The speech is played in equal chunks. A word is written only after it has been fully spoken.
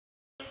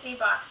Disney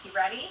box. You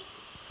ready?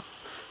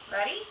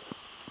 Ready?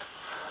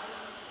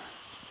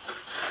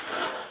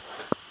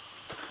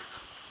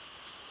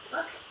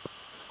 Look.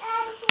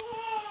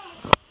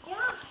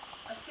 Yeah.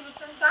 Let's see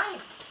what's inside.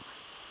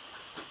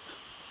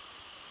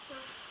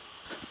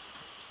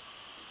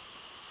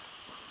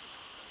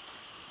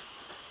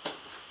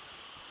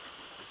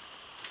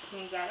 Can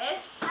you get it?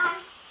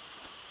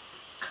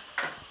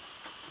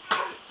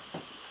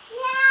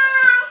 Yay!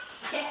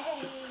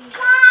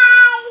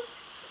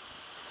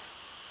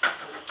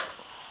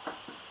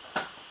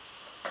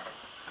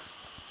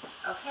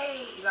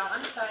 Okay, you got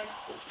one side.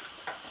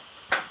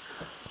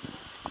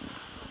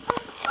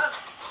 Up.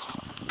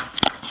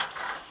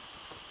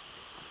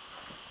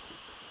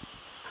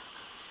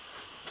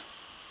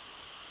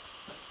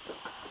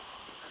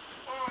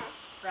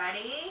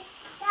 Ready?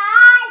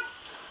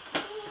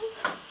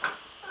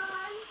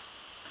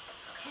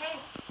 Okay.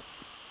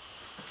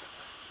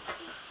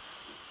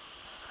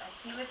 Let's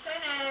see what's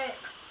in it.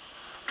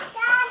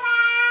 Ta-da!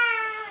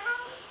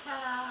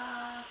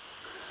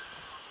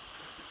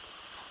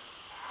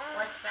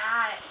 What's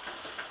that?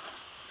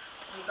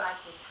 We got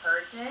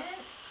detergent.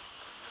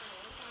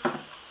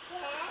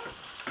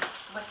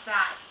 What's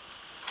that?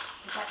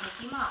 Is that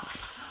Mickey Mouse?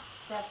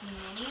 That's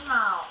Minnie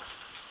Mouse.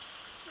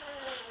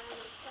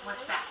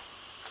 What's that?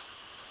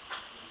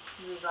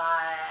 So we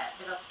got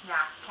little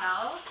snack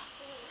pals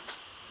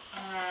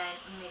and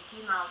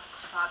Mickey Mouse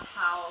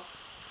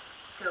Clubhouse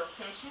Go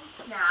Fish and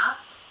Snap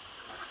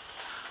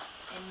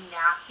and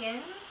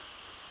napkins.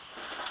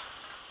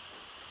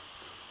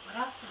 What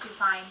else did you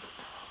find?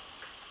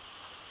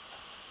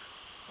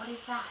 What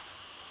is that?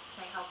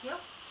 Can I help you?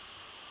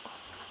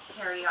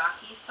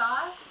 Teriyaki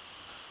sauce.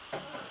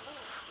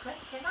 Good,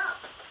 stand up.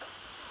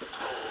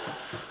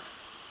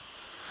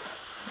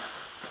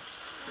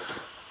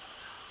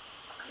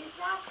 What is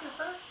that,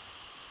 Cooper?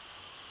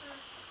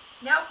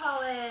 Nail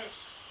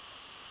polish.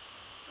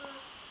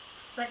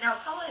 Is that nail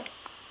polish?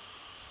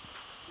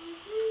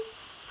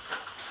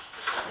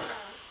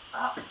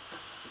 Oh,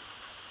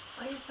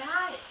 what is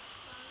that?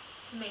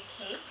 To make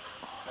cake?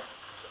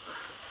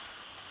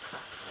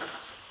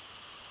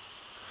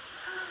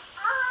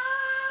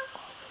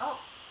 Oh,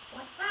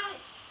 what's that?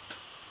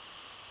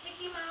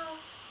 Mickey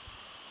Mouse.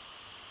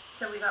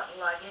 So we got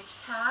luggage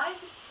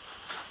tags.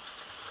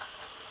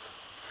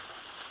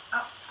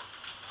 Oh,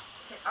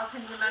 all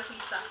kinds of messy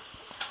stuff.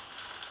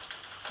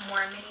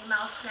 More Minnie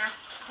Mouse snack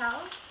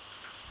pals.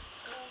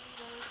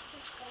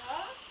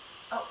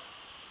 Oh,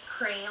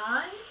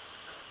 crayons.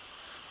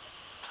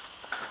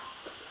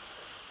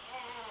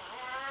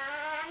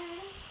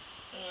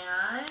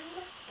 And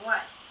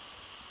what?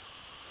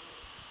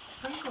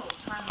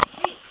 Sprinkles from the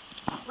cake.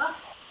 Look,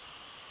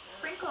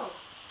 sprinkles.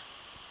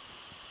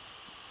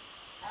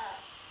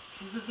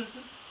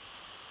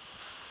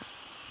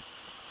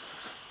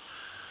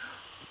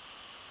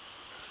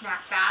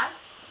 Snack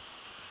bags.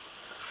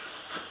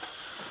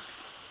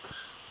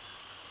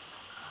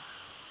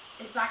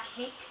 Is that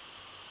cake?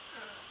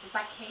 Is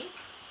that cake?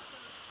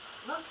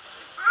 Look.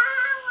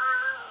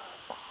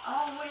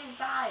 Oh, what is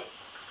that?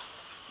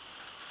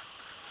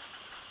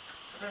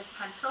 Are those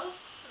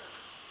pencils?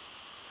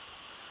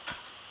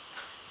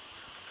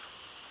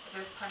 Are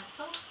those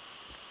pencils?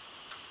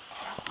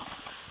 Yes.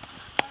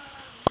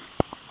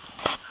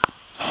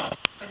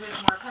 Are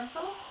those more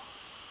pencils?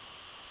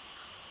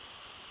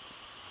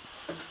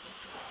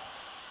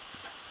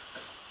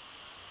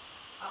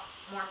 Oh,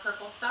 more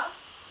purple stuff?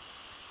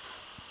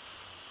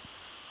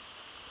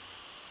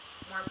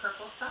 More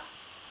purple stuff?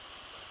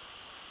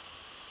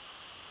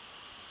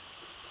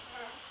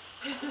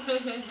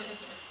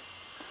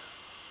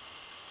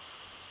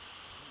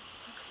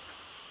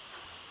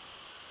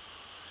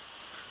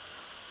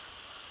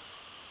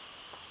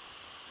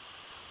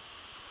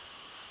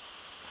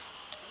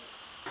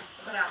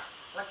 What else?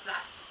 What's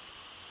that?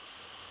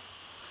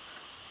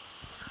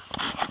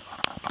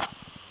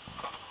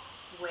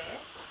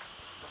 Whisk.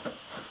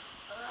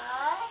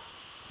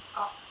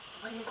 Oh,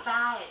 what is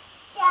that?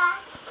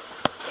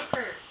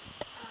 Stickers.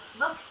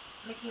 Look,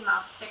 Mickey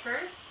Mouse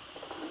stickers.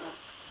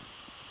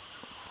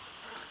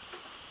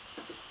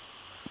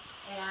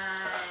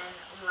 And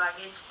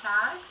luggage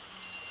tags.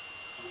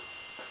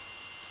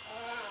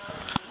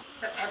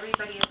 So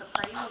everybody at the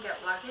party will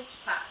get luggage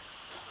tags.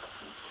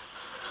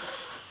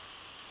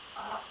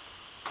 Oh,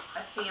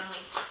 a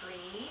family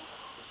tree.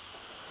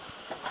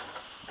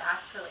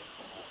 That's really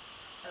cool.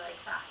 I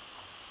like that.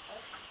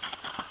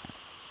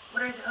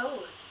 What are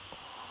those?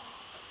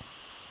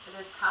 Are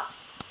those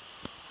cups?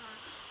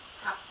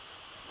 Cups.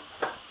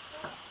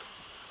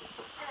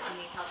 You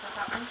need help with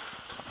that one?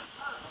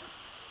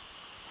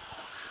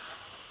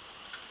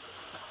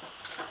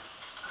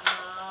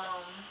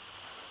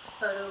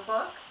 Photo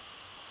books.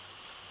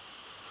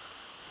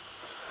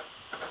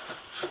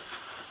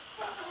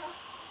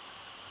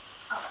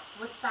 Oh,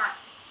 what's that?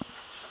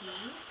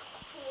 Tea?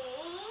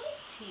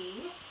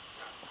 Tea.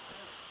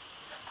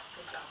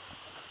 Good job.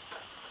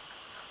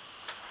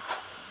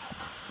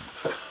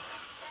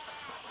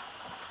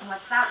 And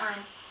what's that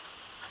one?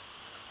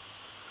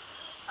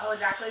 Oh,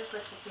 that goes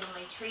with the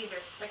family tree.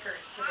 There's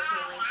stickers for the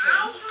family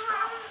tree.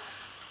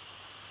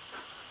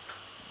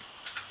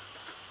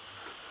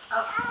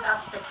 Oh,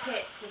 that's the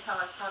kit to tell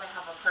us how to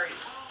have a party.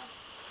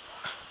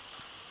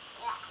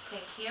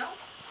 Thank you.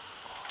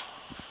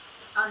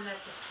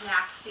 That's a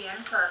snack stand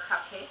for our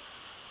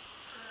cupcakes.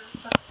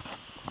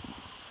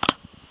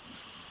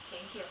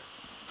 Thank you.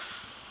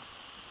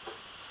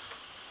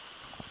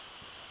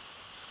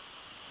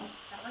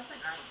 That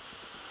wasn't nice.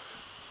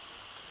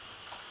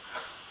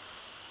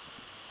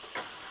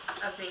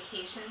 A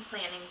vacation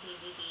planning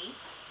DVD.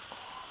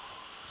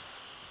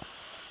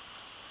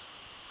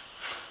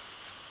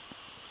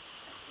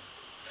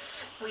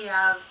 We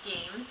have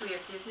games. We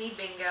have Disney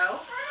Bingo.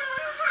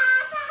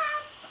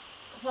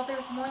 Well,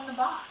 there's more in the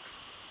box.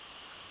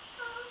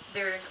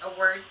 There's a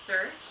word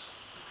search.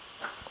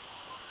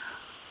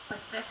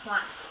 What's this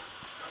one?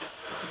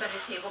 Is that a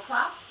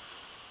tablecloth?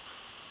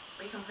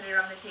 We can put it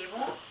on the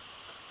table.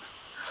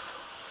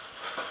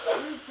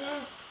 Who's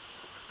this?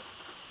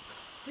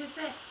 Who's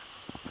this?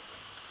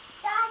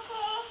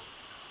 Daddy.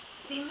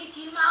 See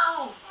Mickey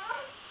Mouse.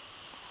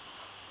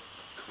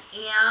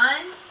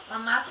 And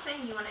one last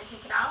thing. You want to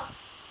take it out?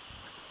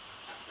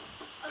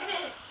 Look at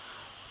it.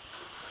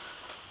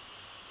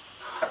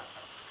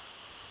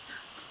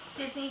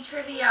 Disney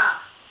trivia.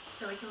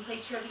 So we can play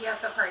trivia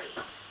at the party.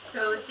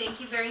 So thank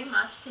you very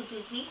much to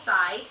Disney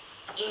Side,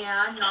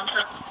 and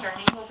Nonprfect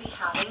Parenting will be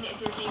having a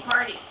Disney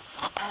party.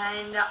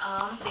 And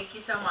thank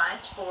you so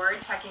much for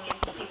checking in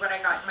to see what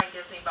I got in my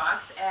Disney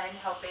box and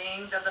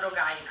helping the little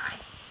guy and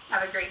I.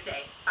 Have a great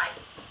day.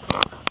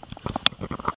 Bye.